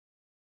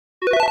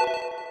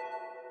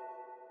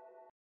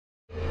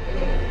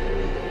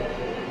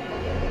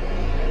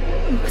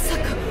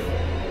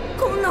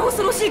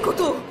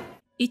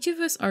Each of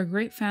us are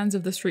great fans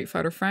of the Street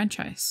Fighter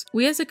franchise.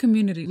 We as a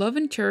community love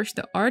and cherish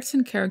the arts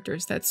and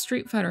characters that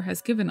Street Fighter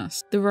has given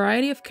us. The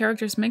variety of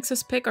characters makes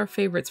us pick our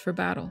favorites for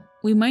battle.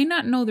 We might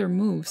not know their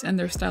moves and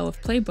their style of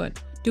play,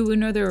 but do we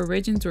know their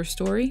origins or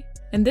story?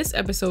 In this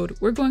episode,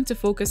 we're going to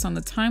focus on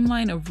the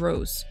timeline of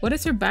Rose. What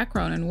is her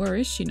background and where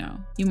is she now?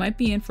 You might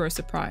be in for a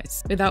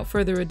surprise. Without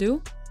further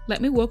ado,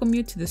 let me welcome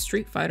you to the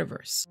Street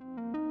Fighterverse.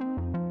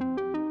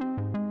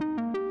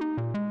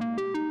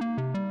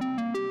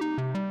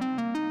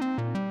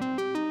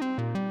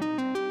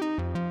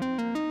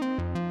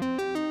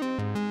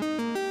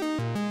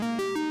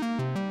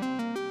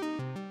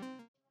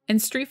 In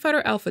Street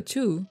Fighter Alpha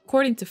 2,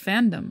 according to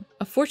fandom,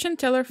 a fortune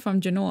teller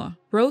from Genoa,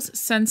 Rose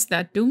sensed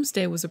that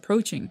doomsday was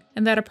approaching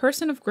and that a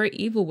person of great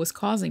evil was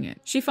causing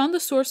it. She found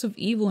the source of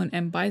evil in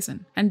M.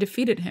 Bison and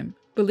defeated him,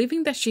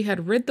 believing that she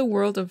had rid the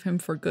world of him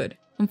for good.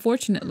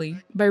 Unfortunately,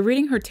 by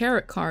reading her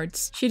tarot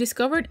cards, she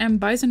discovered M.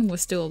 Bison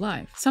was still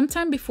alive.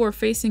 Sometime before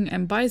facing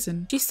M.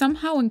 Bison, she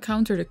somehow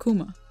encountered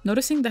Akuma,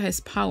 noticing that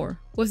his power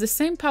was the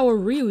same power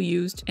Ryu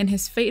used in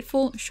his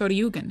fateful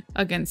Shoryuken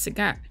against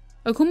Sagat.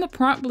 Akuma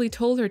promptly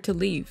told her to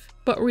leave,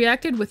 but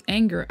reacted with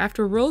anger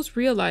after Rose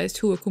realized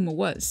who Akuma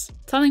was,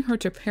 telling her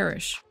to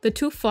perish. The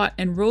two fought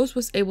and Rose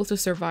was able to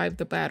survive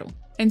the battle.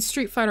 In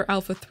Street Fighter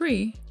Alpha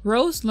 3,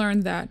 Rose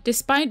learned that,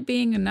 despite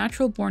being a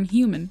natural-born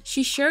human,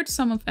 she shared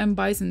some of M.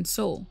 Bison's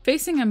soul.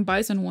 Facing M.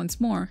 Bison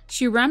once more,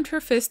 she rammed her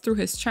fist through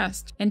his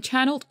chest and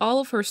channeled all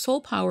of her soul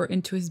power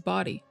into his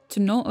body, to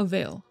no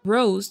avail.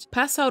 Rose,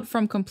 passed out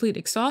from complete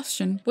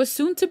exhaustion, was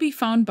soon to be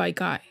found by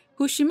Guy,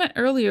 who she met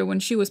earlier when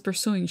she was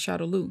pursuing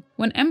Shadow Lu.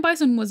 When M.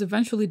 Bison was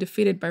eventually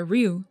defeated by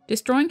Ryu,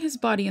 destroying his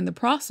body in the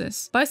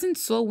process, Bison's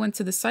soul went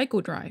to the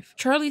Psycho Drive.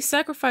 Charlie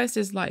sacrificed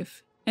his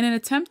life in an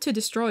attempt to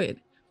destroy it,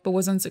 but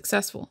was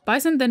unsuccessful.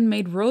 Bison then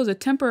made Rose a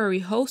temporary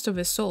host of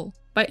his soul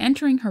by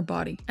entering her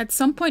body. At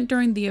some point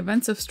during the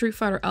events of Street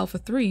Fighter Alpha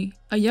 3,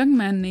 a young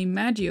man named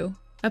Maggio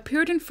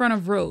appeared in front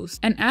of Rose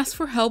and asked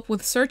for help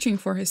with searching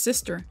for his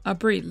sister,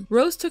 Abril.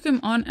 Rose took him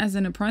on as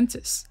an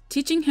apprentice,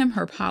 teaching him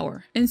her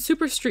power. In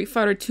Super Street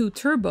Fighter 2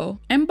 Turbo,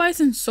 M.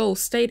 Bison's soul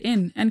stayed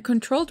in and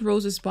controlled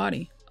Rose's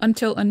body,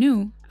 until a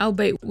new,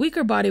 albeit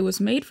weaker body was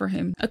made for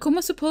him.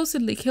 Akuma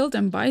supposedly killed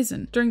M.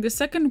 Bison during the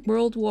Second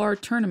World War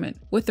tournament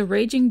with the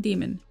Raging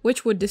Demon,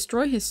 which would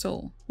destroy his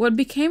soul. What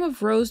became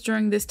of Rose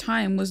during this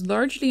time was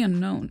largely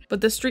unknown,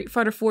 but the Street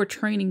Fighter 4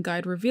 training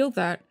guide revealed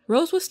that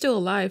Rose was still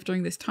alive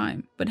during this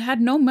time, but had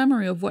no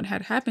memory of what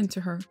had happened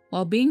to her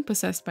while being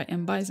possessed by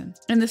M. Bison.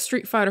 In the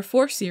Street Fighter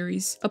 4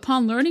 series,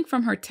 upon learning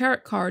from her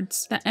tarot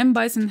cards that M.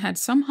 Bison had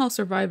somehow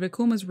survived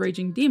Akuma's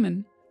Raging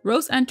Demon,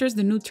 Rose enters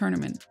the new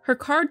tournament. Her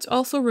cards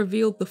also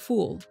revealed the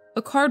Fool,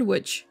 a card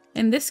which,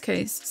 in this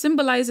case,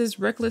 symbolizes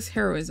reckless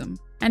heroism,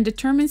 and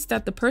determines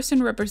that the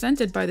person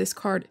represented by this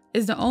card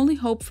is the only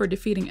hope for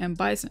defeating M.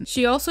 Bison.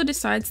 She also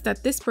decides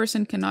that this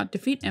person cannot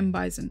defeat M.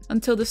 Bison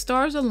until the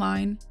stars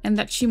align and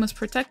that she must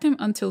protect him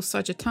until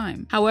such a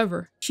time.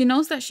 However, she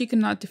knows that she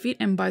cannot defeat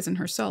M. Bison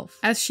herself,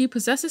 as she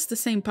possesses the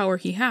same power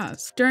he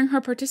has. During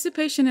her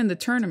participation in the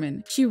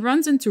tournament, she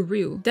runs into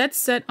Ryu, dead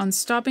set on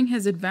stopping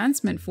his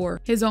advancement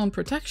for his own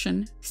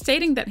protection,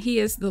 stating that he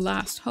is the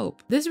last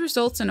hope. This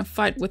results in a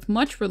fight with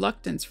much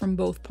reluctance from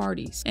both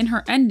parties. In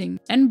her ending,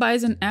 M.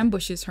 Bison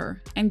ambushes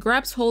her and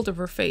grabs hold of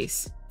her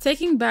face,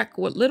 taking back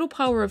what little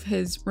power of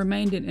his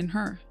remained in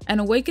her, and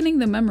awakening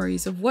the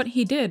memories of what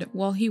he did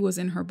while he was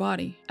in her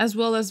body, as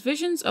well as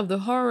visions of the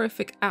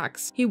horrific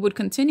acts he would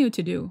continue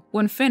to do.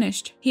 When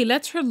finished, he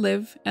lets her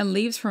live and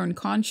leaves her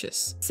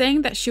unconscious,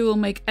 saying that she will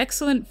make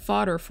excellent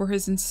fodder for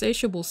his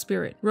insatiable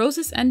spirit.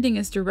 Rose's ending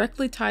is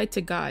directly tied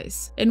to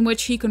Guy's, in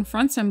which he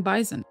confronts M.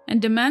 Bison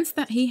and demands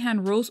that he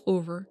hand Rose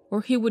over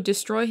or he would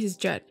destroy his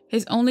jet,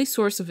 his only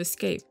source of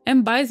escape.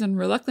 M. Bison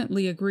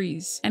reluctantly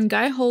agrees, and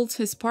Guy holds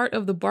his part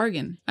of the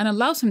bargain and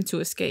allows him to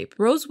escape.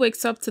 Rose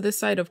wakes up to the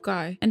sight of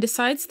Guy and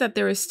decides that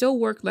there is still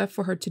work left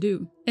for her to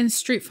do. In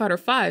Street Fighter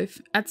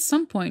V, at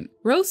some point,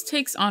 Rose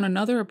takes on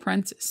another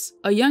apprentice,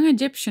 a young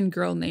Egyptian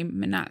girl named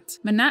Menat.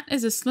 Menat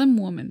is a slim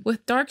woman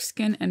with dark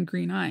skin and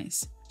green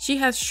eyes. She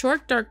has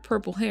short dark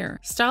purple hair,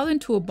 styled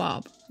into a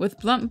bob, with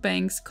blunt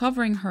bangs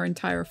covering her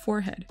entire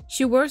forehead.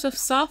 She wears a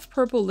soft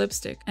purple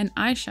lipstick and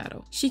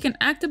eyeshadow. She can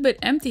act a bit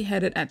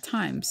empty-headed at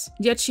times,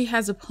 yet she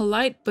has a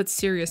polite but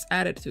serious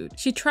attitude.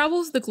 She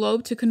travels the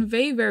globe to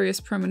convey various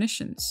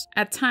premonitions.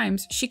 At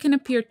times, she can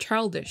appear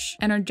childish,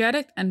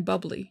 energetic, and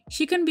bubbly.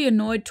 She can be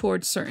annoyed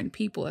towards certain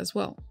people as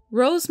well.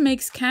 Rose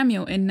makes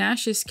cameo in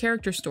Nash's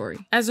character story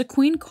as a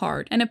queen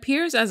card and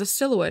appears as a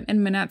silhouette in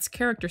Menat's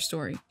character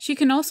story. She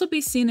can also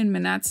be seen in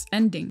Menat's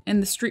ending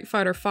in the Street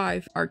Fighter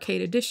V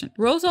Arcade Edition.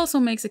 Rose also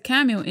makes a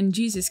cameo in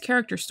Jesus'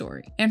 character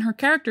story. In her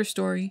character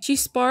story, she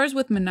spars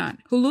with Menat,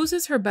 who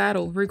loses her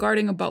battle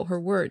regarding about her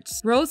words.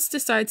 Rose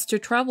decides to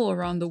travel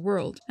around the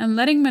world and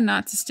letting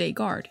Menat to stay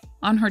guard.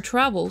 On her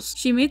travels,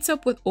 she meets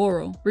up with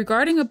Oro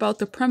regarding about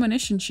the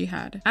premonition she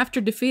had after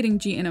defeating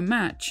G in a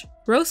match.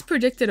 Rose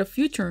predicted a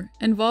future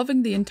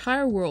involving the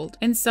entire world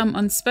in some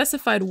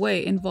unspecified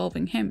way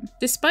involving him,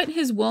 despite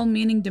his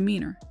well-meaning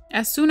demeanor.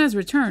 As soon as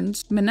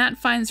returns, Minat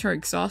finds her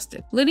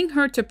exhausted, leading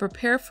her to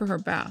prepare for her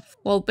bath.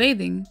 While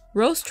bathing,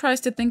 Rose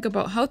tries to think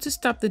about how to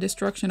stop the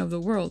destruction of the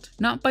world,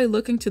 not by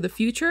looking to the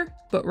future,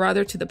 but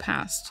rather to the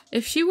past.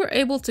 If she were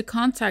able to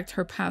contact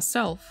her past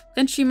self,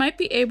 then she might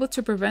be able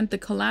to prevent the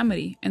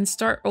calamity and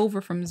start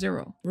over from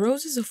zero.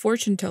 Rose is a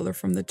fortune teller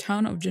from the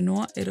town of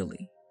Genoa,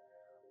 Italy.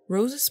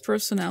 Rose's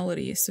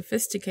personality is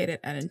sophisticated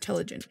and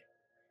intelligent.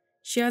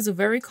 She has a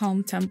very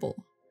calm temper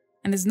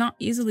and is not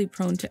easily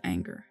prone to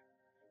anger.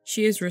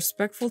 She is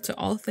respectful to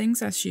all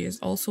things as she is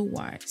also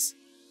wise.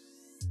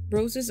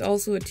 Rose is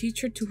also a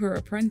teacher to her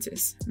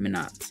apprentice,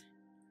 Minat.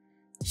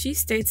 She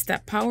states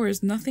that power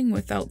is nothing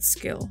without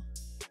skill.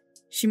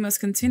 She must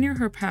continue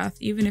her path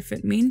even if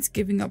it means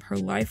giving up her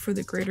life for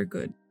the greater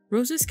good.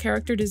 Rose's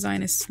character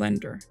design is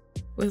slender,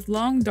 with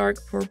long dark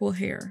purple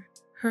hair.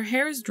 Her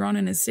hair is drawn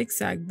in a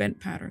zigzag bent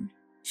pattern.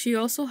 She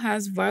also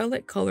has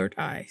violet-colored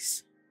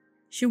eyes.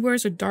 She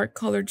wears a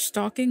dark-colored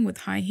stocking with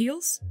high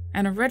heels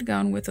and a red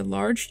gown with a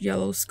large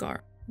yellow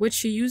scarf, which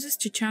she uses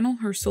to channel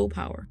her soul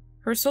power.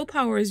 Her soul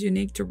power is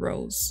unique to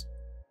Rose.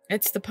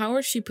 It's the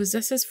power she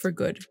possesses for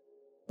good.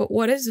 But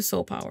what is the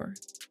soul power?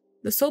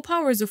 The soul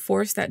power is a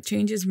force that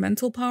changes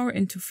mental power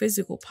into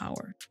physical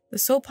power. The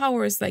soul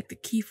power is like the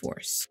ki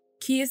force.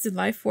 Ki is the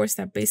life force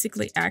that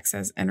basically acts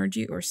as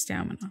energy or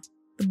stamina.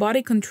 The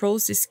body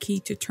controls this ki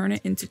to turn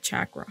it into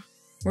chakra,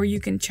 where you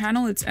can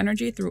channel its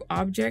energy through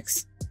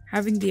objects,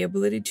 having the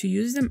ability to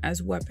use them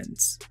as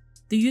weapons.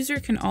 The user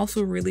can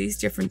also release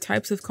different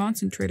types of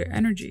concentrated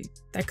energy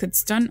that could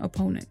stun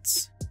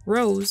opponents.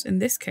 Rose, in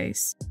this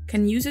case,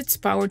 can use its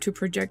power to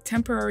project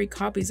temporary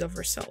copies of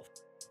herself,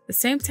 the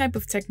same type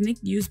of technique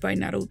used by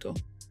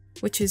Naruto,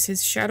 which is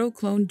his shadow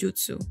clone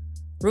jutsu.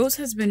 Rose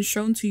has been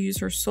shown to use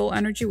her soul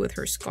energy with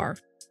her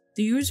scarf.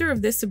 The user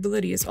of this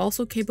ability is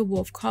also capable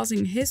of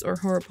causing his or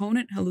her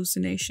opponent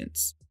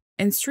hallucinations.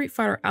 In Street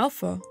Fighter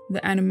Alpha,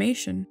 the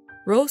animation,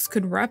 Rose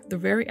could wrap the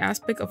very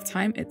aspect of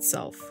time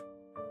itself.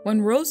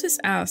 When Rose is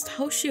asked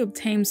how she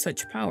obtained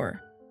such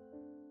power,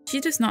 she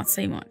does not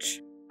say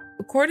much.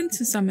 According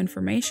to some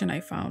information I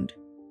found,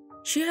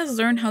 she has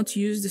learned how to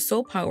use the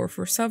soul power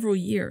for several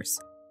years,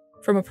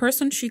 from a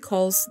person she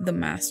calls the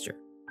Master.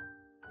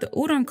 The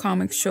Udon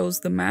comic shows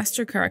the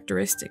Master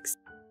characteristics,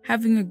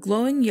 having a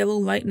glowing yellow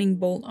lightning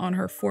bolt on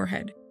her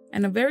forehead,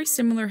 and a very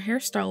similar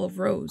hairstyle of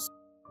Rose.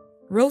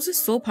 Rose's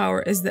soul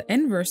power is the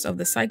inverse of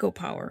the Psycho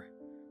power,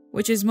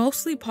 which is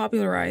mostly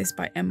popularized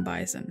by M.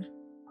 Bison.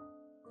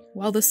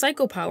 While the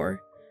Psycho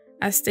power,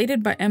 as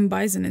stated by M.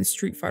 Bison in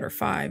Street Fighter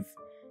V,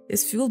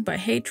 is fueled by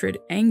hatred,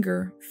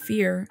 anger,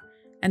 fear,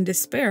 and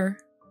despair,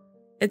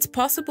 it's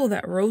possible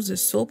that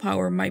Rose's soul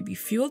power might be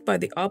fueled by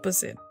the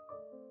opposite,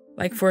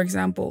 like for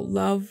example,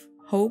 love,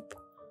 hope,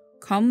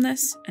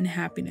 calmness, and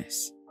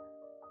happiness.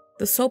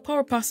 The soul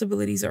power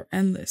possibilities are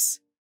endless.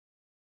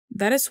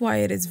 That is why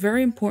it is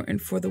very important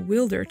for the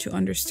wielder to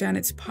understand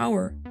its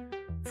power,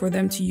 for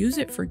them to use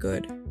it for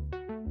good.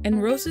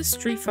 In Rose's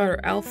Street Fighter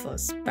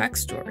Alpha's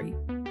backstory,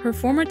 her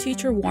former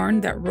teacher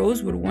warned that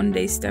Rose would one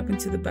day step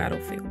into the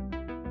battlefield,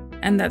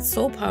 and that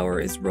soul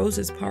power is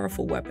Rose's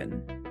powerful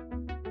weapon,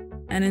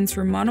 an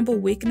insurmountable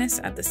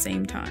weakness at the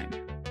same time.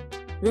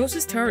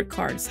 Rose's tarot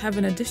cards have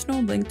an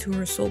additional link to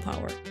her soul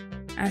power,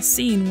 as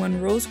seen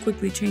when Rose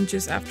quickly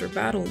changes after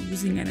battle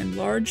using an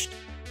enlarged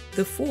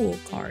The Fool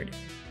card.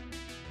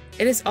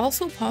 It is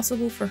also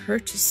possible for her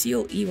to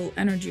seal evil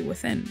energy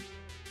within,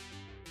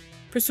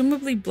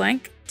 presumably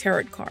blank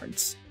tarot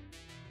cards.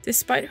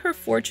 Despite her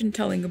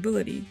fortune-telling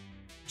ability,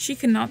 she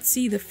cannot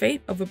see the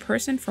fate of a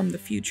person from the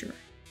future,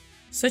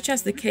 such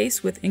as the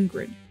case with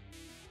Ingrid.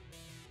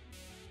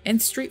 In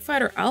Street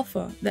Fighter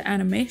Alpha, the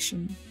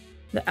animation,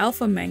 the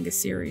Alpha manga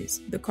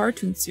series, the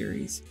cartoon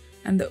series,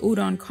 and the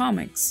Udon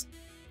comics,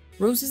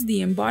 Rose is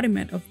the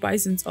embodiment of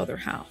Bison's other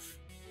half.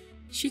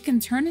 She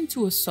can turn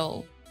into a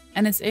soul,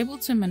 and is able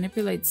to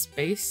manipulate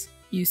space,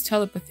 use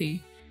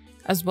telepathy,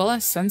 as well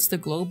as sense the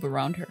globe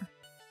around her.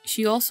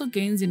 She also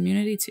gains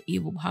immunity to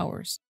evil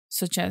powers,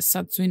 such as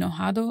Satsui no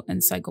Hado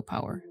and Psycho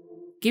power.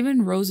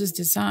 Given Rose's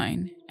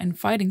design and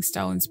fighting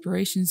style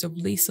inspirations of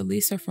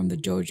Lisa from the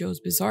JoJo's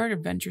Bizarre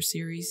Adventure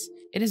series,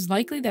 it is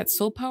likely that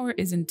soul power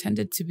is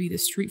intended to be the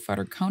Street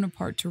Fighter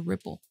counterpart to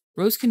Ripple.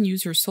 Rose can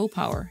use her soul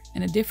power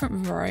in a different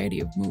variety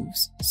of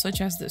moves,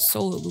 such as the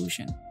Soul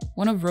Illusion,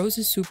 one of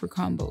Rose's super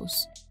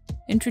combos,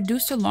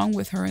 introduced along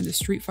with her in the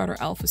Street Fighter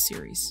Alpha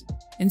series.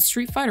 In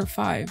Street Fighter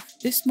V,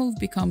 this move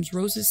becomes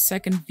Rose's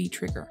second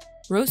V-trigger.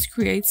 Rose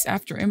creates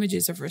after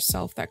images of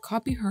herself that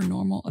copy her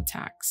normal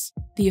attacks.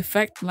 The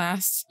effect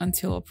lasts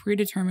until a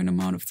predetermined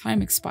amount of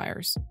time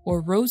expires,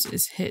 or Rose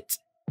is hit.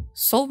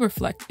 Soul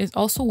Reflect is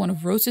also one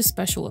of Rose's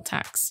special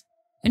attacks,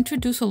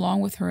 introduced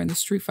along with her in the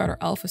Street Fighter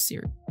Alpha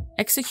series,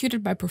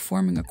 executed by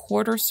performing a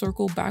quarter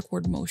circle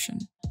backward motion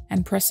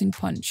and pressing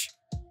punch.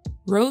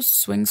 Rose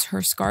swings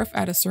her scarf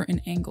at a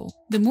certain angle.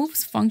 The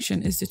move's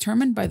function is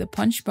determined by the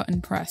punch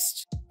button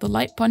pressed. The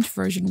light punch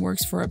version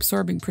works for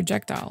absorbing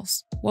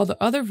projectiles, while the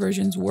other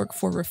versions work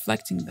for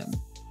reflecting them.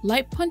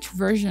 Light punch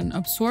version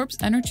absorbs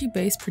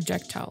energy-based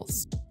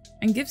projectiles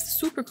and gives the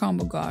super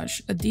combo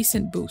gauge a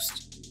decent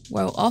boost,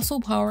 while also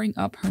powering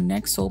up her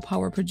next soul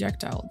power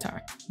projectile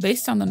attack,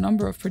 based on the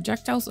number of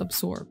projectiles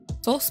absorbed.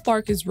 Soul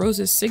Spark is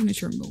Rose's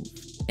signature move.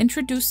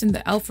 Introduced in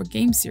the Alpha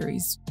game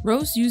series,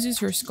 Rose uses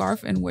her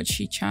scarf in which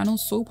she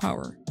channels soul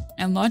power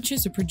and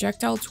launches a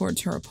projectile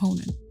towards her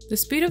opponent. The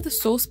speed of the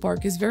Soul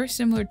Spark is very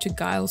similar to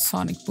Guile's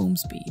sonic boom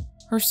speed.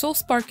 Her Soul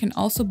Spark can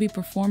also be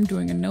performed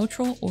during a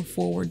neutral or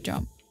forward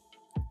jump.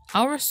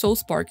 Aura's Soul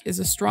Spark is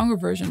a stronger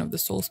version of the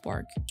Soul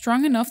Spark,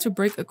 strong enough to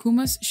break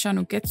Akuma's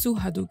Shanugetsu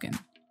Hadouken.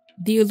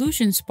 The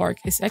Illusion Spark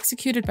is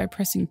executed by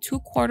pressing 2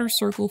 quarter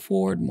circle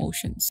forward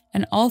motions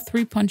and all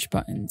 3 punch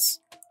buttons.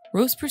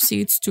 Rose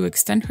proceeds to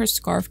extend her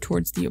scarf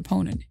towards the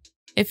opponent.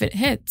 If it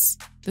hits,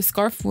 the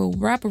scarf will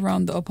wrap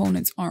around the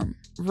opponent's arm.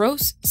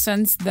 Rose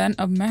sends then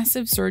a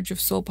massive surge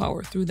of soul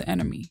power through the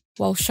enemy,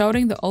 while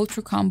shouting the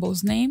Ultra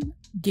Combo's name,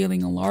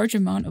 dealing a large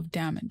amount of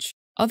damage.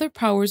 Other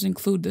powers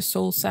include the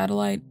Soul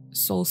Satellite,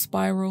 Soul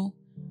Spiral,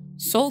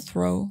 Soul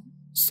Throw,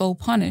 Soul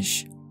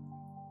Punish,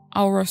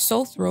 Aura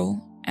Soul Throw,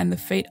 and the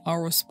Fate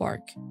Aura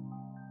Spark.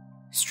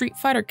 Street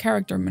Fighter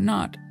character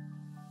Minot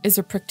is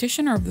a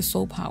practitioner of the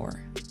soul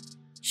power.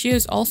 She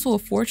is also a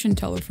fortune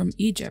teller from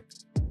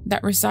Egypt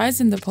that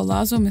resides in the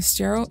Palazzo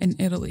Mistero in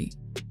Italy,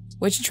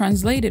 which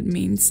translated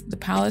means the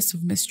Palace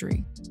of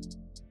Mystery.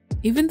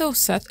 Even though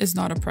Seth is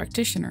not a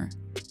practitioner,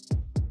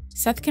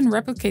 Seth can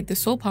replicate the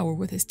soul power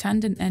with his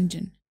tandem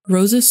engine.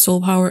 Rose's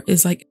soul power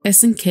is like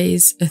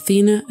SNK's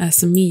Athena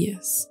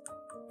Asamias,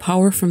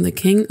 power from the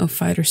King of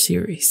Fighter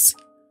series.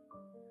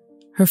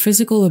 Her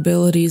physical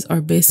abilities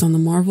are based on the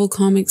Marvel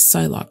Comics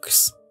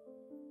Psylocke.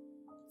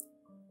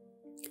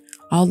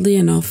 Oddly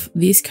enough,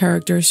 these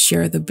characters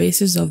share the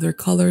basis of their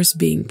colors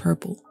being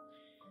purple.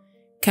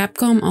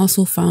 Capcom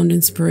also found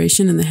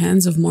inspiration in the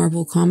hands of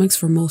Marvel Comics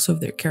for most of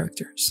their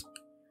characters.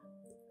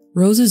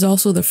 Rose is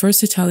also the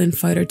first Italian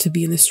fighter to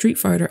be in the Street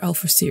Fighter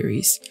Alpha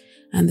series,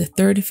 and the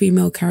 3rd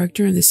female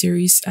character in the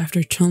series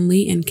after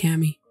Chun-Li and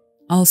Cammy.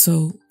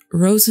 Also,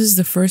 Rose is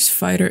the first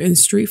fighter in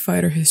Street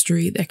Fighter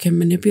history that can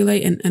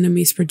manipulate an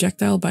enemy's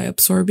projectile by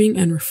absorbing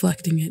and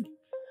reflecting it.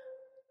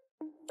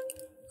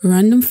 A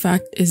random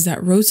fact is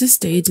that Rose's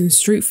stage in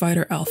Street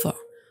Fighter Alpha,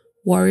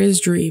 Warrior's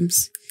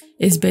Dreams,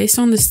 is based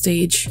on the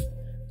stage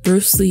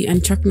Bruce Lee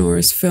and Chuck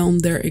Norris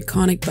filmed their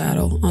iconic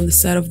battle on the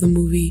set of the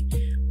movie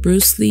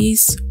Bruce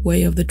Lee's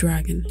Way of the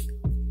Dragon.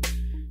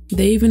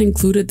 They even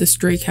included the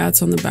stray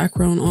cats on the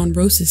background on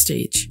Rose's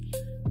stage,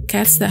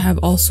 cats that have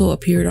also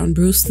appeared on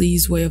Bruce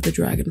Lee's Way of the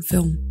Dragon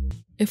film.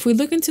 If we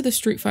look into the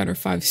Street Fighter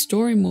V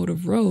story mode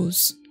of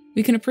Rose,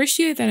 we can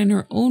appreciate that in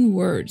her own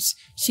words,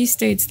 she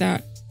states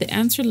that the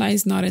answer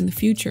lies not in the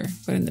future,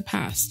 but in the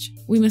past.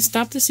 We must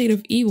stop the seed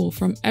of evil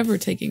from ever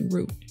taking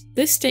root.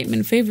 This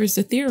statement favors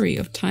the theory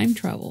of time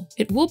travel.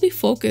 It will be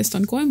focused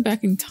on going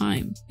back in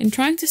time and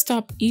trying to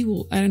stop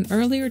evil at an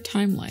earlier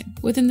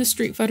timeline within the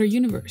Street Fighter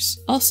universe.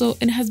 Also,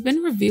 it has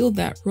been revealed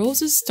that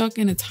Rose is stuck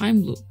in a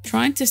time loop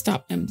trying to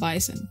stop M.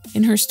 Bison.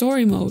 In her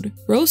story mode,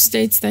 Rose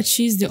states that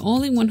she's the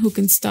only one who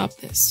can stop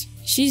this.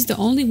 She's the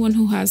only one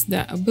who has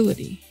that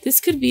ability. This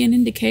could be an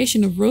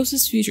indication of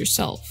Rose's future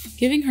self,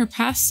 giving her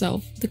past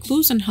self the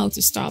clues on how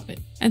to stop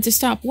it. And to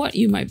stop what,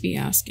 you might be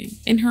asking?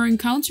 In her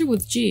encounter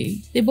with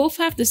G, they both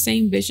have the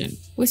same vision,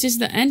 which is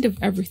the end of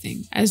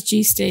everything, as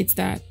G states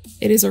that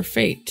it is our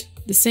fate.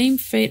 The same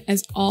fate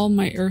as all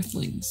my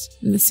earthlings,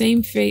 and the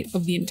same fate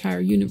of the entire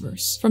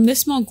universe. From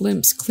this small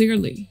glimpse,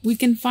 clearly, we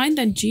can find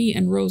that G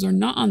and Rose are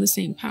not on the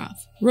same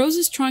path. Rose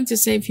is trying to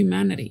save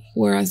humanity,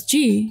 whereas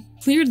G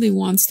clearly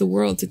wants the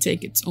world to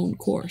take its own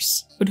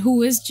course. But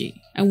who is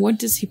G, and what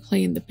does he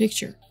play in the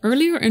picture?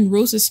 Earlier in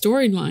Rose's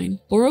storyline,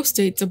 Oro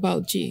states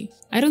about G,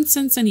 "I don't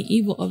sense any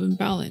evil of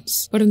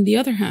imbalance, but on the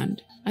other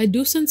hand, I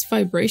do sense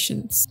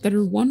vibrations that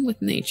are one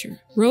with nature."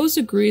 Rose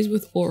agrees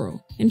with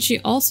Oro, and she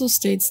also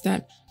states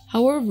that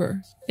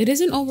however, it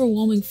is an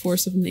overwhelming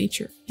force of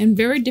nature, and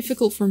very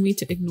difficult for me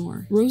to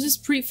ignore. Rose's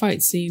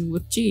pre-fight scene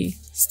with G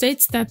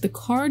states that the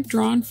card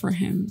drawn for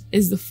him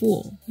is the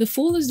Fool. The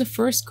Fool is the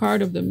first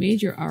card of the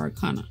major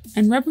arcana,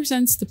 and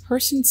represents the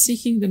person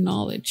seeking the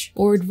knowledge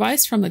or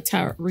advice from the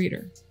tarot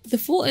reader. The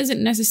Fool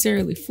isn't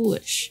necessarily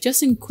foolish,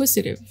 just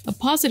inquisitive, a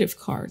positive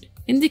card,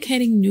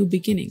 indicating new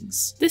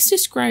beginnings. This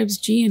describes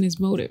G and his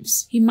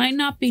motives. He might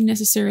not be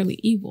necessarily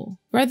evil,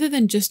 rather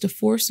than just a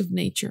force of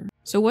nature.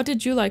 So what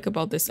did you like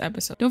about this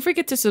episode? Don't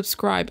forget to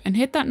subscribe and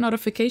hit that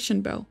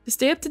notification bell to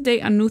stay up to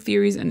date on new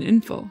theories and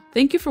info.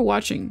 Thank you for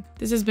watching.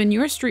 This has been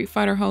your Street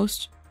Fighter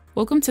host.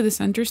 Welcome to the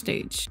center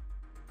stage.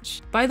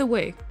 By the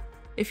way,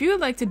 if you would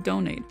like to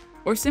donate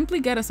or simply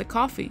get us a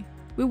coffee,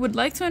 we would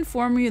like to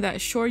inform you that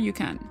sure you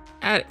can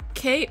at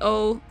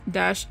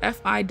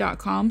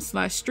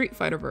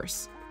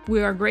ko-fi.com/streetfighterverse.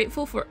 We are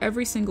grateful for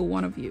every single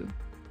one of you.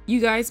 You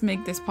guys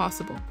make this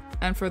possible,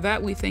 and for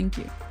that we thank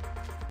you.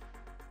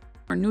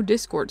 our new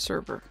Discord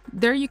server.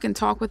 There you can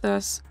talk with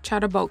us,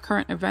 chat about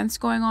current events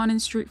going on in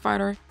Street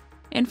Fighter,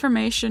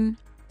 information,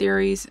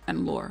 theories,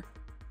 and lore.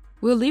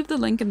 We'll leave the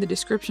link in the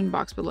description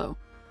box below.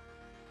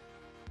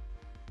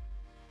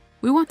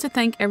 We want to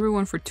thank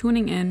everyone for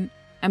tuning in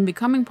and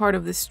becoming part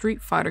of this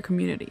Street Fighter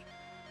community.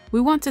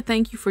 We want to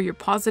thank you for your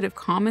positive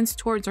comments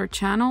towards our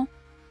channel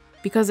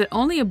because it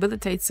only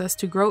habilitates us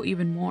to grow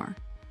even more.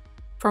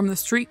 From the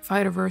Street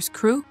Fighterverse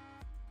crew,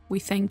 we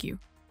thank you.